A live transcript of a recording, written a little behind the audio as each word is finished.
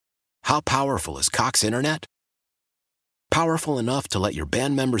How powerful is Cox Internet? Powerful enough to let your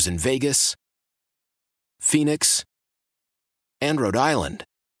band members in Vegas, Phoenix, and Rhode Island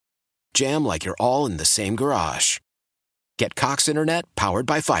jam like you're all in the same garage. Get Cox Internet powered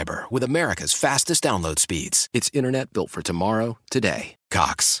by fiber with America's fastest download speeds. It's internet built for tomorrow, today.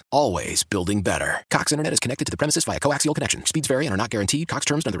 Cox, always building better. Cox Internet is connected to the premises via coaxial connection. Speeds vary and are not guaranteed. Cox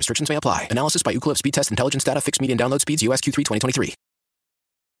terms and other restrictions may apply. Analysis by Ookla Speed Test Intelligence Data. Fixed median download speeds. US Q3 2023.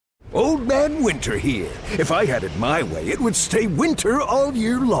 Old Man Winter here. If I had it my way, it would stay winter all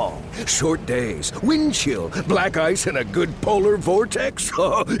year long. Short days, wind chill, black ice, and a good polar vortex.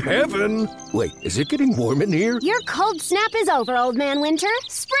 Oh, heaven! Wait, is it getting warm in here? Your cold snap is over, Old Man Winter.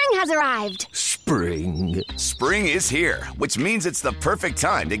 Spring has arrived. Spring. Spring is here, which means it's the perfect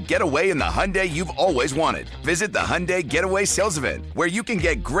time to get away in the Hyundai you've always wanted. Visit the Hyundai Getaway Sales Event, where you can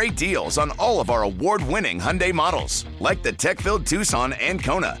get great deals on all of our award-winning Hyundai models, like the tech-filled Tucson and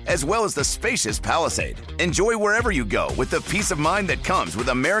Kona, as well as the spacious Palisade. Enjoy wherever you go with the peace of mind that comes with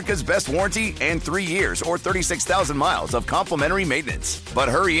America's best warranty and 3 years or 36,000 miles of complimentary maintenance. But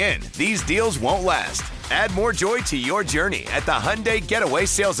hurry in, these deals won't last. Add more joy to your journey at the Hyundai Getaway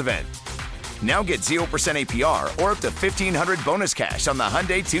Sales Event. Now get 0% APR or up to $1,500 bonus cash on the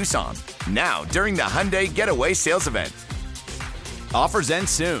Hyundai Tucson. Now, during the Hyundai Getaway Sales Event. Offers end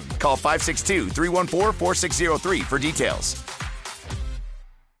soon. Call 562-314-4603 for details.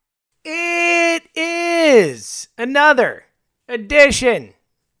 It is another edition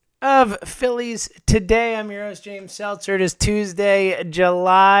of Phillies Today. I'm your host, James Seltzer. It is Tuesday,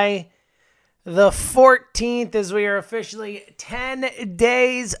 July the 14th, as we are officially 10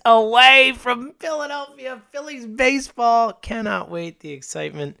 days away from Philadelphia Phillies baseball. Cannot wait. The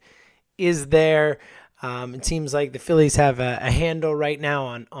excitement is there. It seems like the Phillies have a handle right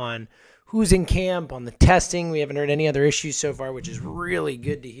now on who's in camp, on the testing. We haven't heard any other issues so far, which is really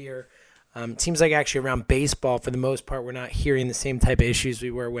good to hear. It seems like actually around baseball, for the most part, we're not hearing the same type of issues we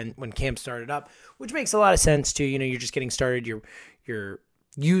were when camp started up, which makes a lot of sense too. You know, you're just getting started. You're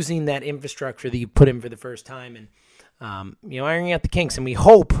using that infrastructure that you put in for the first time and, ironing out the kinks. And we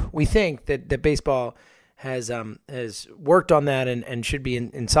think that baseball has worked on that and should be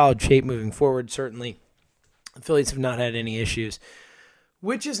in solid shape moving forward. Certainly, the Phillies have not had any issues,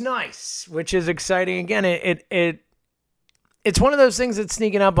 which is nice, which is exciting. Again, it's one of those things that's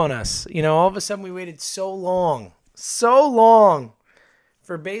sneaking up on us. You know, all of a sudden we waited so long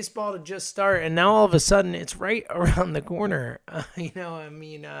for baseball to just start, and now all of a sudden it's right around the corner. It's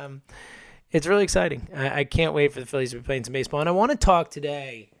really exciting. I can't wait for the Phillies to be playing some baseball. And I want to talk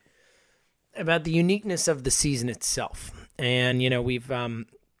today about the uniqueness of the season itself. And, we've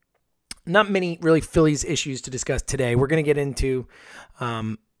not many really Phillies issues to discuss today. We're going to get into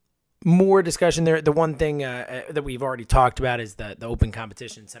more discussion there. The one thing that we've already talked about is the open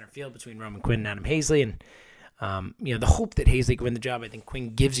competition in center field between Roman Quinn and Adam Hazley. And, the hope that Hazley can win the job. I think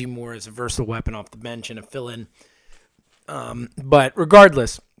Quinn gives you more as a versatile weapon off the bench and a fill-in. But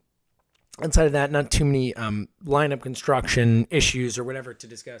regardless, outside of that, not too many lineup construction issues or whatever to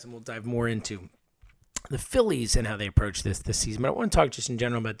discuss, and we'll dive more into the Phillies and how they approach this season. But I want to talk just in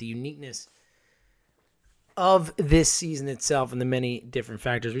general about the uniqueness of this season itself and the many different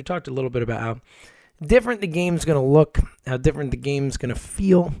factors. We talked a little bit about how different the game's going to look, how different the game's going to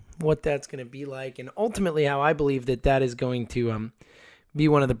feel, what that's going to be like, and ultimately how I believe that is going to be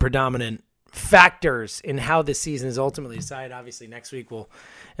one of the predominant factors in how this season is ultimately decided. Obviously, next week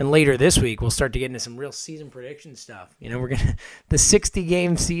and later this week, we'll start to get into some real season prediction stuff. We're going to, the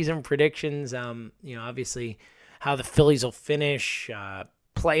 60-game season predictions, obviously how the Phillies will finish,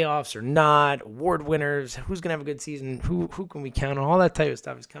 playoffs or not, award winners, who's going to have a good season, who can we count on, all that type of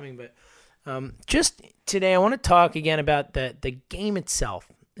stuff is coming. But just today, I want to talk again about the game itself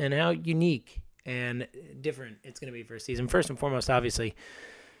and how unique and different it's going to be for a season. First and foremost, obviously,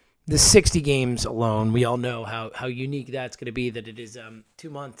 the 60 games alone, we all know how unique that's going to be, that it is 2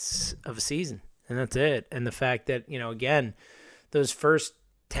 months of a season, and that's it. And the fact that, again, those first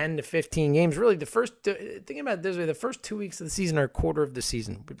 10 to 15 games, really think about it this way, the first 2 weeks of the season are a quarter of the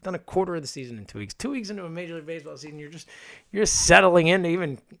season. We've done a quarter of the season in 2 weeks. 2 weeks into a Major League Baseball season, you're settling in to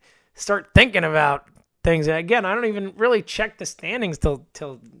even start thinking about things. And again, I don't even really check the standings till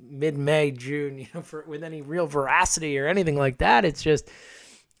mid-May, June, with any real veracity or anything like that. It's just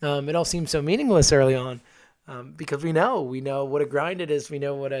it all seems so meaningless early on because we know what a grind it is. We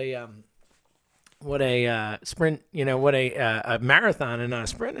know what a sprint, what a marathon and not a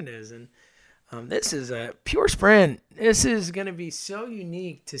sprint it is. And this is a pure sprint. This is going to be so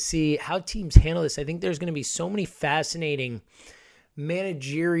unique to see how teams handle this. I think there's going to be so many fascinating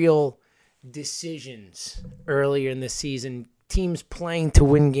managerial decisions earlier in the season teams playing to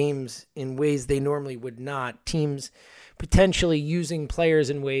win games in ways they normally would not, teams potentially using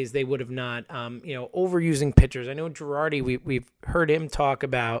players in ways they would have not, overusing pitchers. I know Girardi, we've heard him talk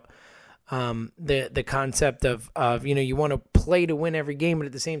about the concept of you want to play to win every game, but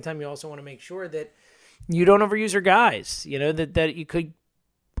at the same time you also want to make sure that you don't overuse your guys, that you could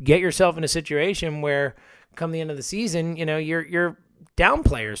get yourself in a situation where come the end of the season, you're down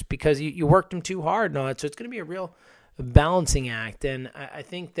players because you worked them too hard and all that. So it's going to be a real balancing act. And I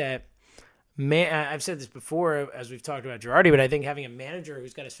think that, I've said this before as we've talked about Girardi, but I think having a manager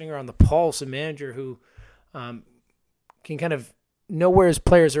who's got his finger on the pulse, a manager who can kind of know where his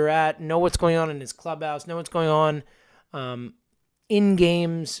players are at, know what's going on in his clubhouse, know what's going on in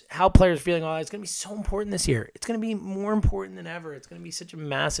games, how players are feeling, all that. It's going to be so important this year. It's going to be more important than ever. It's going to be such a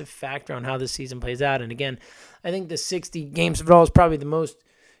massive factor on how this season plays out. And again, I think the 60 games of it all is probably the most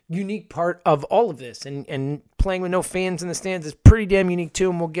unique part of all of this. And playing with no fans in the stands is pretty damn unique too.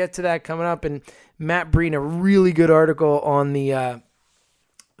 And we'll get to that coming up. And Matt Breen, a really good article on the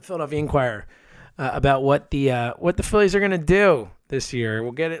Philadelphia Inquirer about what the Phillies are going to do this year.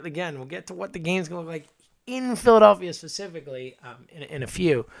 We'll get it again. We'll get to what the game's going to look like in Philadelphia specifically in a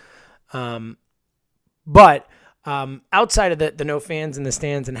few. But outside of the no fans in the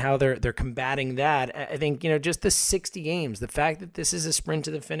stands and how they're combating that, I think, just the 60 games, the fact that this is a sprint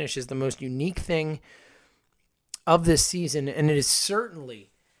to the finish is the most unique thing of this season. And it is certainly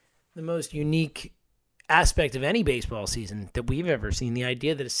the most unique aspect of any baseball season that we've ever seen. The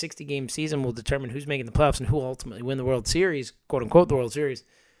idea that a 60-game season will determine who's making the playoffs and who will ultimately win the World Series, quote unquote, the World Series,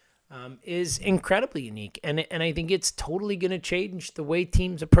 is incredibly unique. And I think it's totally going to change the way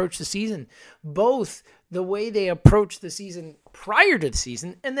teams approach the season, both the way they approach the season prior to the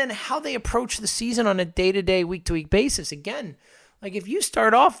season and then how they approach the season on a day-to-day, week-to-week basis. Again, like if you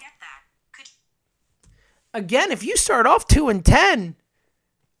start off 2-10,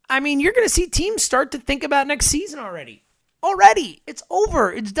 I mean, you're going to see teams start to think about next season already. It's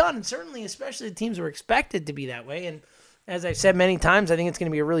over. It's done. And certainly, especially the teams were expected to be that way. And as I've said many times, I think it's going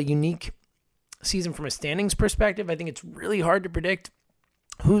to be a really unique season from a standings perspective. I think it's really hard to predict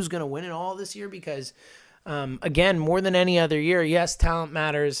who's going to win it all this year because, again, more than any other year, yes, talent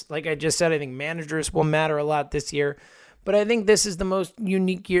matters. Like I just said, I think managers will matter a lot this year. But I think this is the most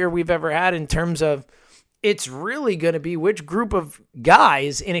unique year we've ever had in terms of it's really going to be which group of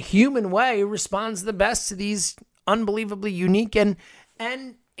guys in a human way responds the best to these unbelievably unique and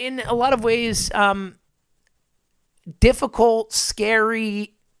in a lot of ways difficult,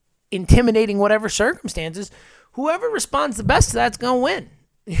 scary, intimidating, whatever circumstances. Whoever responds the best to that's going to win.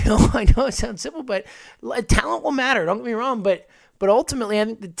 I know it sounds simple, but talent will matter. Don't get me wrong, but ultimately, I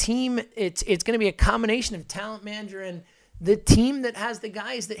think the team it's going to be a combination of talent, manager, and the team that has the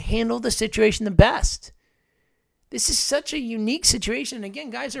guys that handle the situation the best. This is such a unique situation. And again,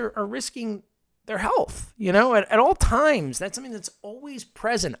 guys are risking their health, at all times. That's something that's always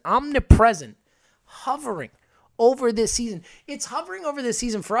present, omnipresent, hovering over this season. It's hovering over this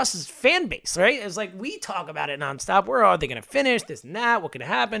season for us as fan base, right? It's like we talk about it nonstop. Where are they going to finish? This and that. What could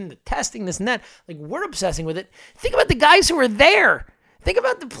happen? The testing, this and that. Like we're obsessing with it. Think about the guys who are there. Think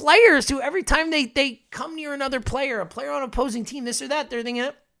about the players who every time they come near another player, a player on an opposing team, this or that, they're thinking,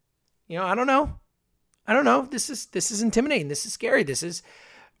 I don't know. This is intimidating. This is scary. This is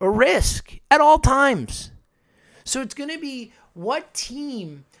a risk at all times. So it's going to be what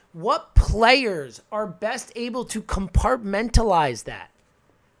team, what players are best able to compartmentalize that,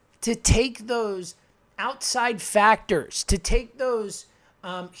 to take those outside factors, to take those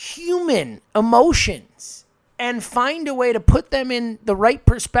human emotions and find a way to put them in the right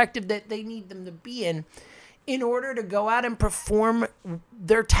perspective that they need them to be in order to go out and perform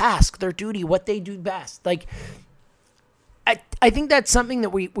their task, their duty, what they do best. Like, I think that's something that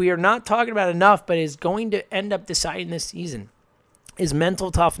we are not talking about enough, but is going to end up deciding this season, is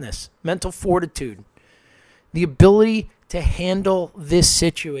mental toughness, mental fortitude, the ability to handle this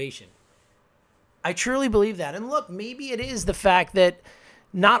situation. I truly believe that. And look, maybe it is the fact that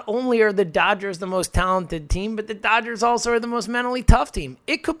not only are the Dodgers the most talented team, but the Dodgers also are the most mentally tough team.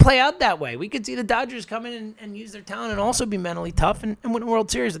 It could play out that way. We could see the Dodgers come in and use their talent and also be mentally tough and win a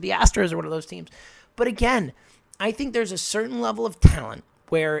World Series. The Astros are one of those teams. But again, I think there's a certain level of talent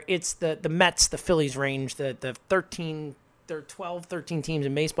where it's the Mets, the Phillies range, the 12, 13 teams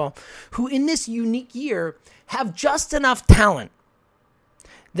in baseball who in this unique year have just enough talent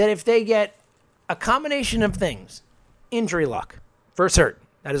that if they get a combination of things, injury luck, for certain,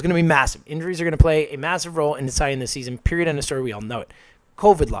 that is going to be massive. Injuries are going to play a massive role in deciding the season, period, end of story. We all know it.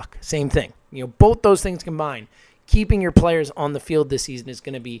 COVID luck, same thing. Both those things combined, keeping your players on the field this season is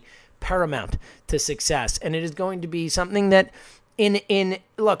going to be paramount to success. And it is going to be something that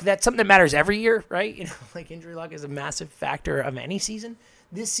look, that's something that matters every year, right? You know, like injury luck is a massive factor of any season.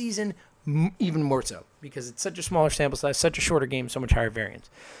 This season, even more so, because it's such a smaller sample size, such a shorter game, so much higher variance.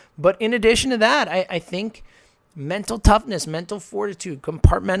 But in addition to that, I think mental toughness, mental fortitude,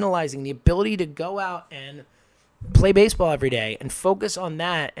 compartmentalizing, the ability to go out and play baseball every day and focus on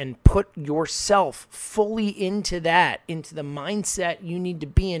that and put yourself fully into that, into the mindset you need to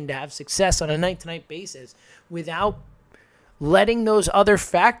be in to have success on a night-to-night basis without letting those other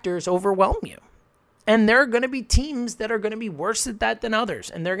factors overwhelm you. And there are going to be teams that are going to be worse at that than others,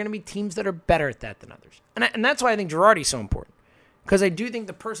 and there are going to be teams that are better at that than others. And that's why I think Girardi's so important, because I do think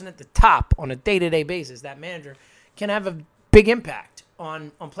the person at the top on a day-to-day basis, that manager, can have a big impact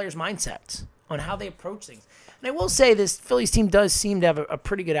on players' mindsets, on how they approach things. And I will say this Phillies team does seem to have a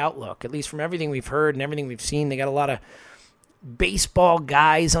pretty good outlook, at least from everything we've heard and everything we've seen. They got a lot of baseball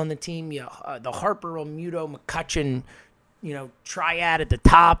guys on the team. The Harper, Realmuto, McCutchen, triad at the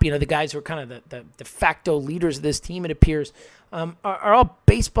top, the guys who are kind of the de facto leaders of this team, it appears, are all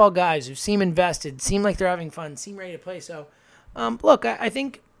baseball guys who seem invested, seem like they're having fun, seem ready to play. So, look, I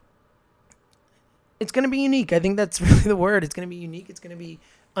think it's going to be unique. I think that's really the word. It's going to be unique. It's going to be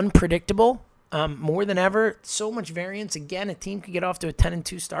unpredictable more than ever. So much variance. Again, a team could get off to a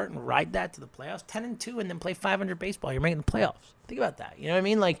 10-2 start and ride that to the playoffs. 10-2 and then play 500 baseball. You're making the playoffs. Think about that. You know what I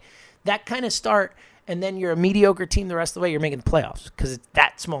mean? Like that kind of start, and then you're a mediocre team the rest of the way, you're making the playoffs because it's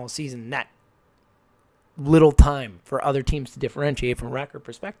that small a season, that little time for other teams to differentiate from a record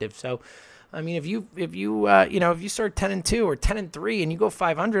perspective. So, I mean, if you start 10-2 or 10-3 and you go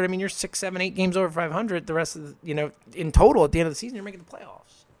 500, I mean, you're 6, 7, 8 games over 500. The rest of in total at the end of the season, you're making the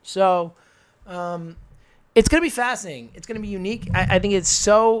playoffs. So, it's going to be fascinating. It's going to be unique. I think it's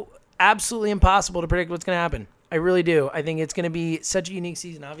so absolutely impossible to predict what's going to happen. I really do. I think it's going to be such a unique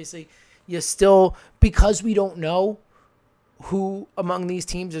season. Obviously, because we don't know who among these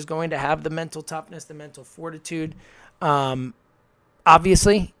teams is going to have the mental toughness, the mental fortitude.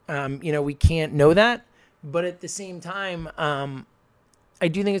 Obviously, we can't know that, but at the same time, I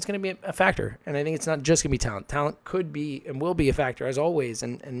do think it's going to be a factor, and I think it's not just going to be talent. Talent could be and will be a factor, as always,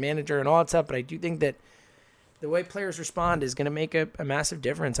 and manager and all that stuff, but I do think that the way players respond is going to make a massive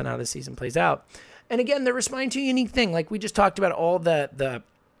difference on how the season plays out. And again, they're responding to a unique thing. Like we just talked about all the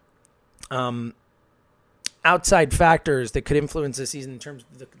outside factors that could influence the season in terms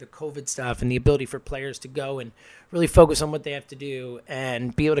of the COVID stuff and the ability for players to go and really focus on what they have to do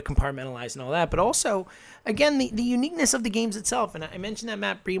and be able to compartmentalize and all that. But also, again, the uniqueness of the games itself. And I mentioned that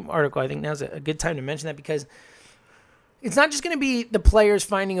Matt Bream article. I think now's a good time to mention that because it's not just going to be the players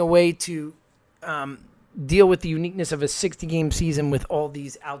finding a way to deal with the uniqueness of a 60-game season with all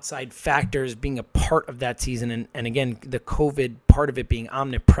these outside factors being a part of that season. And again, the COVID part of it being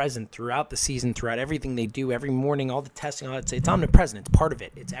omnipresent throughout the season, throughout everything they do, every morning, all the testing, all that. It's omnipresent. It's part of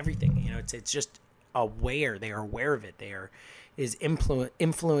it. It's everything. It's just aware. They are aware of it. Is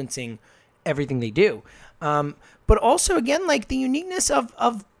influencing everything they do. But also, again, like the uniqueness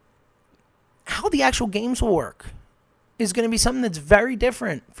of how the actual games will work is going to be something that's very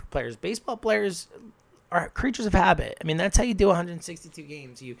different for players. Baseball players are creatures of habit. I mean, that's how you do 162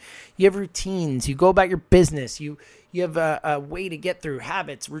 games. You have routines. You go about your business. You have a way to get through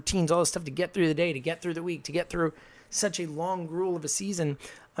habits, routines, all this stuff to get through the day, to get through the week, to get through such a long gruel of a season.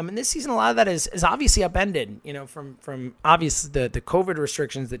 And this season, a lot of that is obviously upended, from obviously the COVID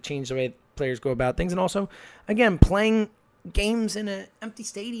restrictions that change the way players go about things. And also, again, playing games in an empty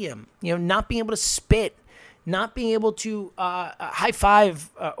stadium, not being able to spit, not being able to high five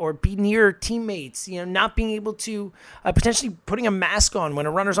or be near teammates, not being able to potentially putting a mask on when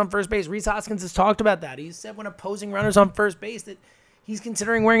a runner's on first base. Rhys Hoskins has talked about that. He said when opposing runners on first base that he's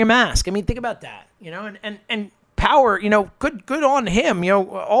considering wearing a mask. I mean, think about that, and power, good on him,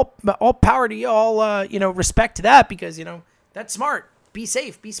 all power to you, all, respect to that because, that's smart. Be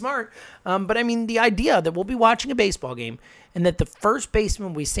safe, be smart. But I mean, the idea that we'll be watching a baseball game and that the first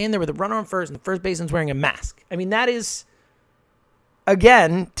baseman, we stand there with a runner on first and the first baseman's wearing a mask. I mean, that is,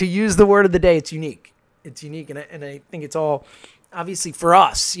 again, to use the word of the day, it's unique. It's unique. And I think it's all, obviously for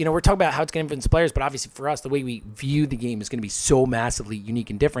us, we're talking about how it's going to influence players, but obviously for us, the way we view the game is going to be so massively unique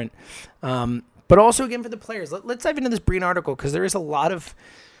and different. But also, again, for the players, let's dive into this Breen article because there is a lot of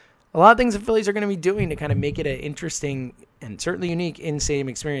things the Phillies are going to be doing to kind of make it an interesting and certainly unique in-stadium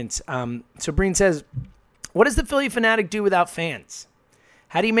experience. So Breen says, what does the Philly fanatic do without fans?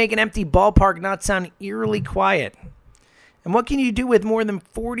 How do you make an empty ballpark not sound eerily quiet? And what can you do with more than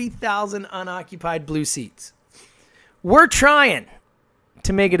 40,000 unoccupied blue seats? We're trying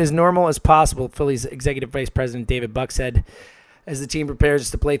to make it as normal as possible, Phillies executive vice president David Buck said. as the team prepares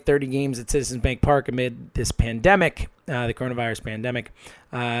to play 30 games at Citizens Bank Park amid this pandemic, the coronavirus pandemic.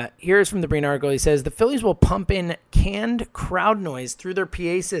 Here's from the Breen article. He says, the Phillies will pump in canned crowd noise through their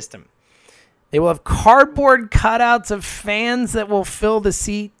PA system. They will have cardboard cutouts of fans that will fill the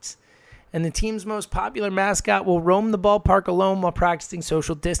seats, and the team's most popular mascot will roam the ballpark alone while practicing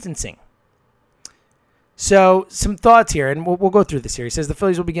social distancing. So some thoughts here, and we'll go through this here. He says the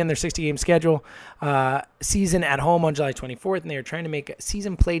Phillies will begin their 60-game schedule season at home on July 24th, and they are trying to make a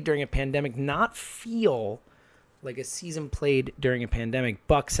season played during a pandemic not feel like a season played during a pandemic.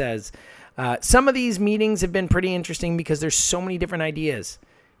 Buck says, some of these meetings have been pretty interesting because there's so many different ideas,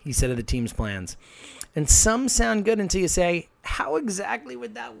 he said, of the team's plans. And some sound good until you say, how exactly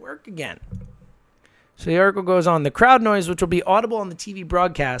would that work again? So the article goes on. The crowd noise, which will be audible on the TV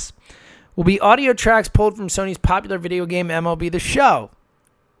broadcast, will be audio tracks pulled from Sony's popular video game MLB The Show.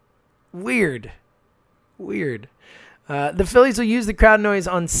 Weird. The Phillies will use the crowd noise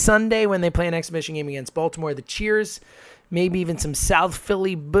on Sunday when they play an exhibition game against Baltimore. The cheers, maybe even some South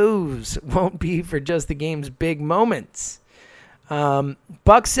Philly boos, won't be for just the game's big moments.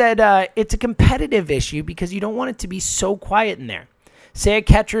 Buck said it's a competitive issue because you don't want it to be so quiet in there. Say a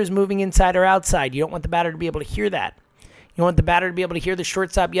catcher is moving inside or outside. You don't want the batter to be able to hear that. You want the batter to be able to hear the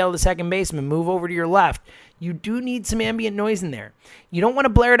shortstop yell to the second baseman, move over to your left. You do need some ambient noise in there. You don't want to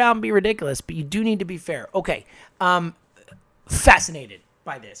blare it out and be ridiculous, but you do need to be fair. Okay, fascinated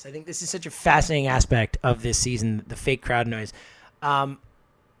by this. I think this is such a fascinating aspect of this season, the fake crowd noise. I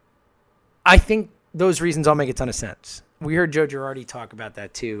think those reasons all make a ton of sense. We heard Joe Girardi talk about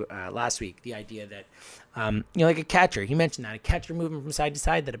that too last week, the idea that, like a catcher, he mentioned that, a catcher moving from side to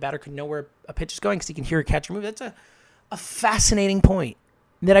side, that a batter could know where a pitch is going because he can hear a catcher move. That's a fascinating point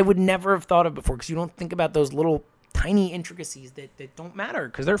that I would never have thought of before because you don't think about those little tiny intricacies that don't matter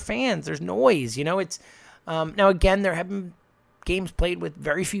because they're fans. There's noise, It's now again there have been games played with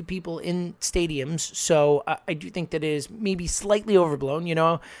very few people in stadiums, so I do think that it is maybe slightly overblown.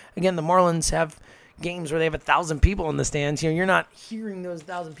 Again, the Marlins have games where they have 1,000 people in the stands. You're not hearing those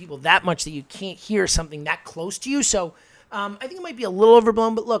 1,000 people that much that you can't hear something that close to you. So I think it might be a little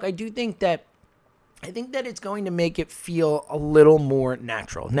overblown, but look, I think that it's going to make it feel a little more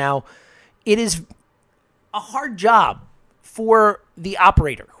natural. Now, it is a hard job for the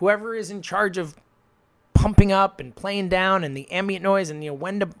operator, whoever is in charge of pumping up and playing down and the ambient noise and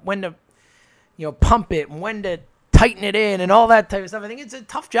when to pump it and when to tighten it in and all that type of stuff. I think it's a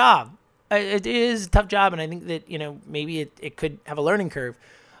tough job. It is a tough job, and I think that maybe it could have a learning curve.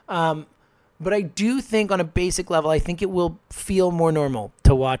 But I do think on a basic level, I think it will feel more normal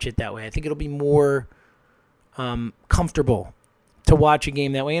to watch it that way. I think it'll be more comfortable to watch a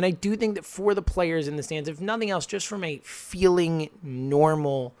game that way. And I do think that for the players in the stands, if nothing else, just from a feeling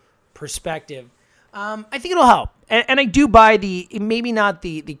normal perspective, I think it'll help. And I do buy maybe not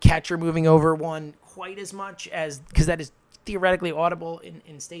the catcher moving over one quite as much as, because that is theoretically audible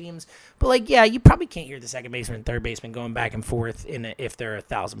in stadiums, but you probably can't hear the second baseman and third baseman going back and forth if there are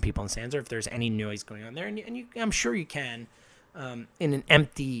 1,000 people in stands or if there's any noise going on there, and I'm sure you can in an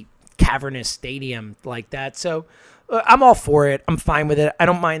empty cavernous stadium like that. So I'm all for it. I'm fine with it. I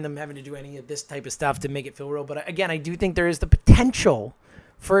don't mind them having to do any of this type of stuff to make it feel real, but again, I do think there is the potential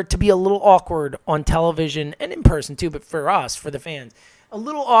for it to be a little awkward on television and in person too, but for us, for the fans, a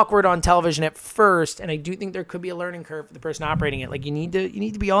little awkward on television at first, and I do think there could be a learning curve for the person operating it. You need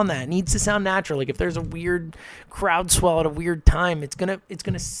to be on that. It needs to sound natural. If there's a weird crowd swell at a weird time, it's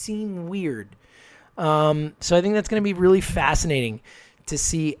gonna seem weird. So I think that's gonna be really fascinating to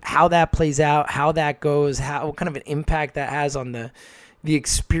see how that plays out, how that goes, what kind of an impact that has on the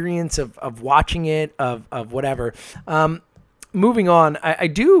experience of watching it, of whatever. Moving on, I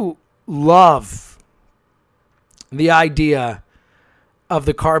do love the idea of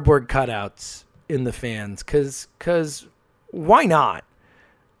the cardboard cutouts in the fans, because why not?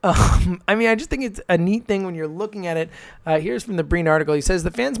 I just think it's a neat thing when you're looking at it. Here's from the Breen article. He says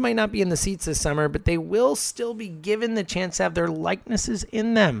the fans might not be in the seats this summer, but they will still be given the chance to have their likenesses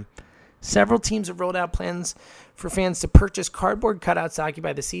in them. Several teams have rolled out plans for fans to purchase cardboard cutouts to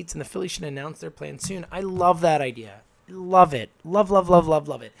occupy the seats, and the Phillies should announce their plans soon. I love that idea. Love it. Love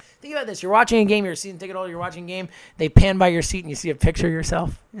it. Think about this. You're watching a game, you're a season ticket holder, you're watching a game, they pan by your seat and you see a picture of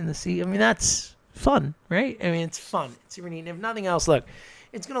yourself in the seat. That's fun, right? It's fun. It's super neat. And if nothing else, look,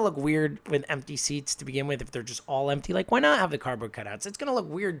 it's going to look weird with empty seats to begin with if they're just all empty. Why not have the cardboard cutouts? It's going to look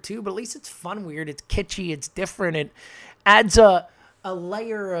weird too, but at least it's fun weird. It's kitschy. It's different. It adds a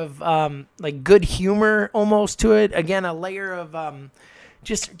layer of good humor almost to it. Again, a layer of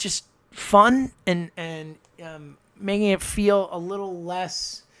just fun and making it feel a little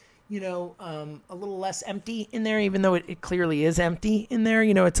less, a little less empty in there, even though it clearly is empty in there.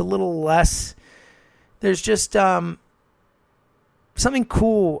 It's a little less. There's just something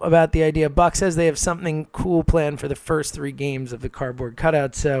cool about the idea. Buck says they have something cool planned for the first 3 games of the cardboard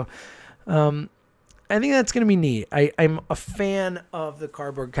cutout. So I think that's going to be neat. I'm a fan of the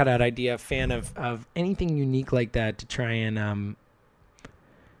cardboard cutout idea, a fan of anything unique like that to try and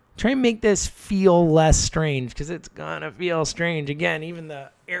make this feel less strange, because it's going to feel strange. Again, even the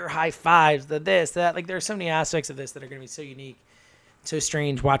air high fives, the this, that, like there's so many aspects of this that are going to be so unique, so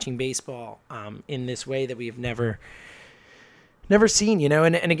strange watching baseball in this way that we have never seen,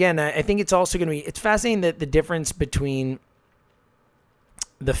 and again, I think it's also going to be, it's fascinating that the difference between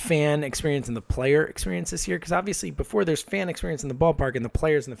the fan experience and the player experience this year, because obviously before there's fan experience in the ballpark and the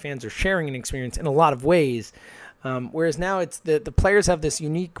players and the fans are sharing an experience in a lot of ways, whereas now it's the players have this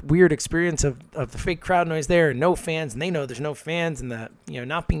unique, weird experience of the fake crowd noise there and no fans, and they know there's no fans, and the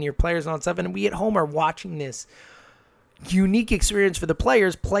not being near players and all that stuff, and we at home are watching this unique experience for the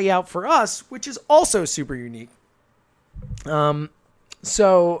players play out for us, which is also super unique.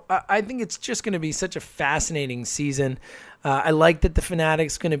 So I think it's just going to be such a fascinating season. I like that the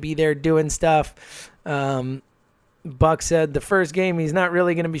Fanatic's going to be there doing stuff. Buck said the first game he's not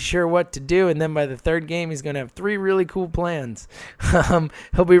really going to be sure what to do, and then by the third game he's going to have 3 really cool plans.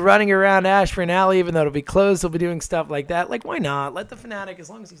 He'll be running around Ashburn Alley, even though it'll be closed. He'll be doing stuff like that. Like, why not? Let the Fanatic,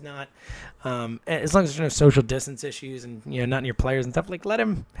 as long as he's not, as long as there's no social distance issues and not near players and stuff, like let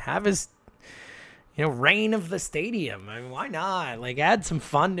him have his reign of the stadium. I mean, why not? Like, add some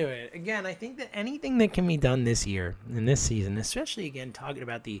fun to it. Again, I think that anything that can be done this year, in this season, especially, again, talking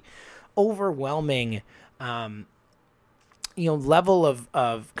about the overwhelming, level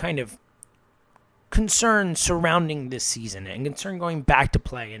of kind of concern surrounding this season and concern going back to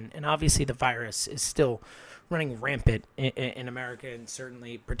play. And obviously the virus is still running rampant in America, and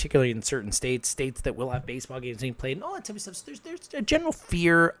certainly, particularly in certain states that will have baseball games being played and all that type of stuff. So there's a general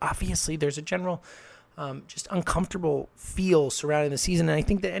fear. Obviously, there's a general just uncomfortable feel surrounding the season. And I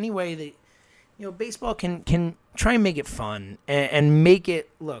think that any way that baseball can try and make it fun and make it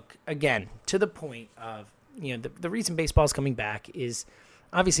look, again, to the point of the reason baseball is coming back is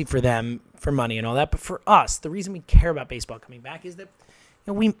obviously for them, for money and all that, but for us, the reason we care about baseball coming back is that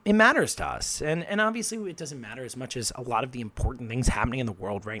it matters to us, and obviously it doesn't matter as much as a lot of the important things happening in the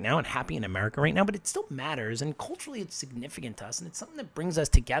world right now and happening in America right now, but it still matters, and culturally it's significant to us, and it's something that brings us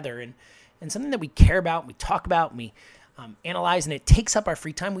together, and something that we care about, we talk about, and we analyze, and it takes up our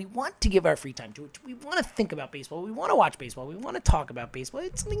free time. We want to give our free time to it. We want to think about baseball. We want to watch baseball. We want to talk about baseball.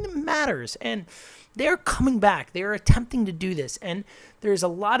 It's something that matters, and they're coming back. They're attempting to do this, and there's a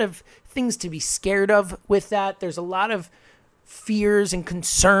lot of things to be scared of with that. There's a lot of fears and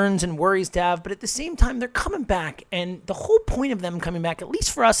concerns and worries to have, but at the same time, they're coming back, and the whole point of them coming back, at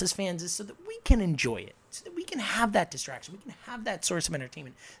least for us as fans, is so that we can enjoy it, so that we can have that distraction, we can have that source of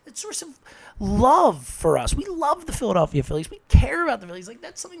entertainment, that source of love for us. We love the Philadelphia Phillies. We care about the Phillies. Like,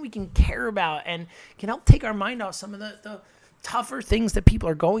 that's something we can care about and can help take our mind off some of the tougher things that people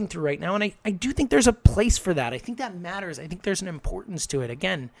are going through right now, and I do think there's a place for that. I think that matters. I think there's an importance to it.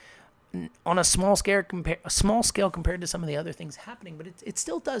 Again, on a small scale compared to some of the other things happening, but it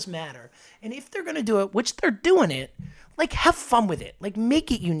still does matter. And if they're going to do it, which they're doing it, like, have fun with it. Like,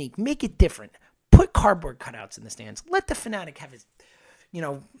 make it unique, make it different. Put cardboard cutouts in the stands. Let the Fanatic have his,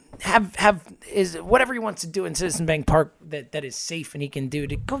 have is whatever he wants to do in Citizen Bank Park that is safe and he can do,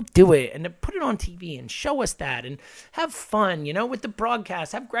 to go do it, and to put it on TV and show us that, and have fun, with the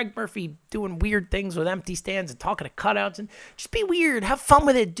broadcast. Have Greg Murphy doing weird things with empty stands and talking to cutouts, and just be weird. Have fun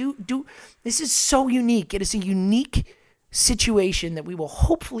with it. Do this is so unique. It is a unique situation that we will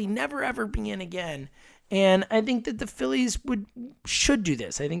hopefully never ever be in again. And I think that the Phillies should do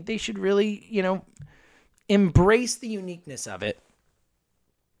this. I think they should really, embrace the uniqueness of it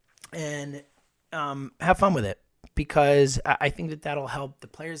and have fun with it, because I think that that'll help the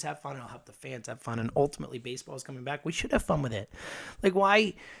players have fun. It'll help the fans have fun. And ultimately, baseball is coming back. We should have fun with it. Like,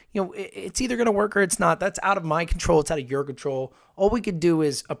 why, it's either going to work or it's not. That's out of my control. It's out of your control. All we could do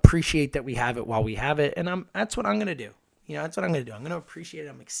is appreciate that we have it while we have it. And that's what I'm going to do. That's what I'm going to do. I'm going to appreciate it.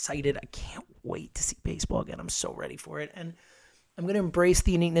 I'm excited. I can't wait to see baseball again. I'm so ready for it. And I'm going to embrace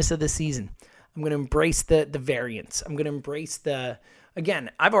the uniqueness of the season. I'm going to embrace the variance. I'm going to embrace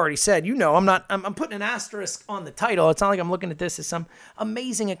again, I've already said, I'm putting an asterisk on the title. It's not like I'm looking at this as some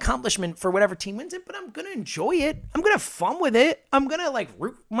amazing accomplishment for whatever team wins it, but I'm going to enjoy it. I'm going to have fun with it. I'm going to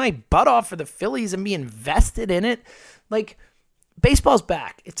root my butt off for the Phillies and be invested in it. Like, baseball's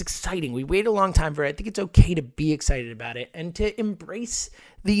back. It's exciting. We waited a long time for it. I think it's okay to be excited about it and to embrace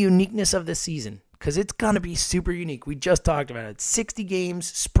the uniqueness of this season. because it's going to be super unique. We just talked about it. 60 games,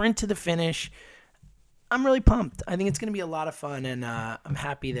 sprint to the finish. I'm really pumped. I think it's going to be a lot of fun, and I'm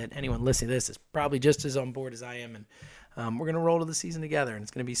happy that anyone listening to this is probably just as on board as I am, and we're going to roll to the season together, and it's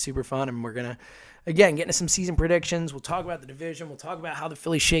going to be super fun, and we're going to, again, get into some season predictions. We'll talk about the division. We'll talk about how the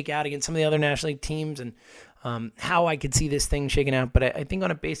Phillies shake out against some of the other National League teams and how I could see this thing shaking out. But I think on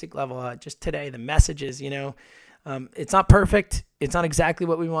a basic level, just today, the message is, it's not perfect. It's not exactly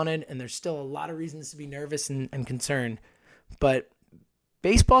what we wanted, and there's still a lot of reasons to be nervous and concerned. But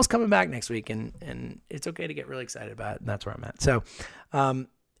baseball's coming back next week, and it's okay to get really excited about it, and that's where I'm at. So,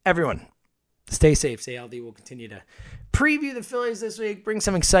 everyone, stay safe, stay healthy. We'll continue to preview the Phillies this week, bring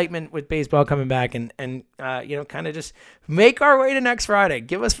some excitement with baseball coming back, and kind of just make our way to next Friday.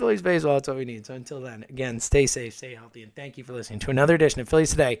 Give us Phillies baseball. That's what we need. So until then, again, stay safe, stay healthy, and thank you for listening to another edition of Phillies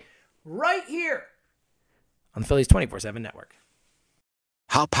Today right here on the Phillies 24/7 Network.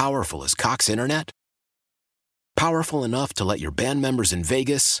 How powerful is Cox Internet? Powerful enough to let your band members in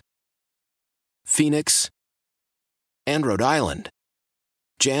Vegas, Phoenix, and Rhode Island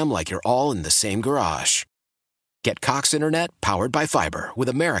jam like you're all in the same garage. Get Cox Internet powered by fiber with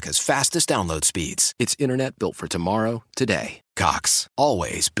America's fastest download speeds. It's internet built for tomorrow, today. Cox,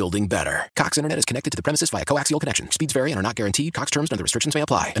 always building better. Cox Internet is connected to the premises via coaxial connection. Speeds vary and are not guaranteed. Cox terms and other restrictions may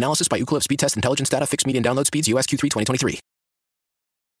apply. Analysis by Ookla of Speed Test Intelligence Data. Fixed median download speeds. US Q3 2023.